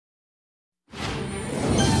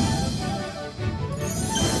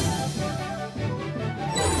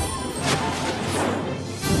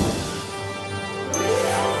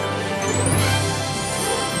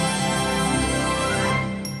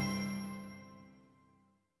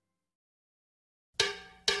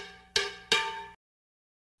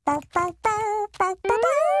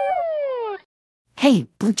Hey,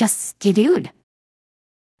 Blue just skidooed.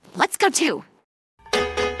 Let's go too.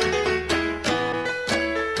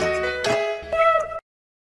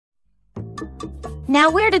 Now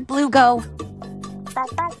where did Blue go?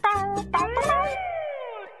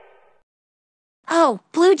 Oh,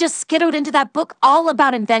 Blue just skidooed into that book all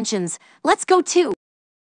about inventions. Let's go too.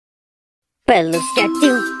 But let's get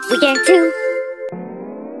to, we get to.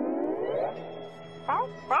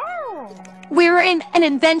 We're in an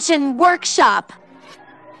invention workshop.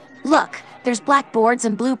 Look, there's blackboards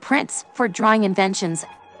and blueprints for drawing inventions,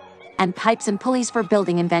 and pipes and pulleys for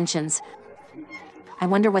building inventions. I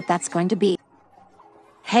wonder what that's going to be.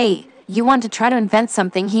 Hey, you want to try to invent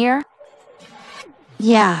something here?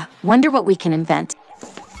 Yeah, wonder what we can invent.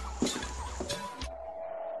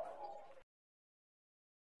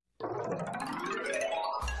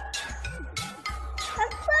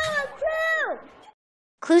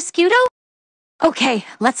 Clue Skidoo? Okay,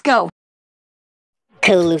 let's go.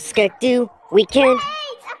 Clue Skidoo, we can.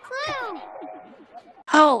 Hey, a clue!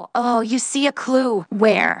 Oh, you see a clue.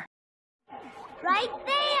 Where? Right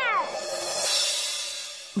there!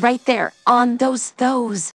 Right there, on those.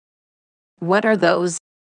 What are those?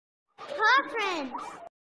 Paw prints!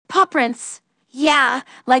 Paw prints. Yeah,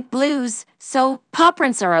 like Blue's. So, paw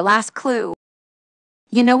prints are our last clue.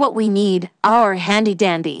 You know what we need? Our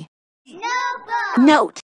handy-dandy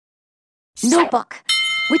Notebook! Notebook,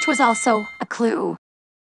 which was also a clue.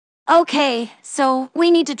 Okay, so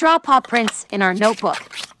we need to draw paw prints in our notebook.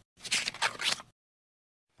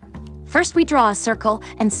 First we draw a circle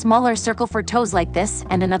and smaller circle for toes like this,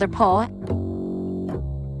 and another paw,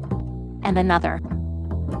 and another.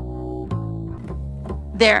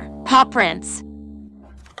 There, paw prints.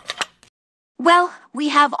 Well, we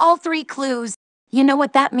have all 3 clues. You know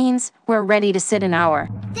what that means? We're ready to sit in our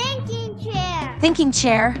Thinking chair! thinking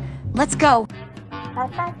chair. Let's go.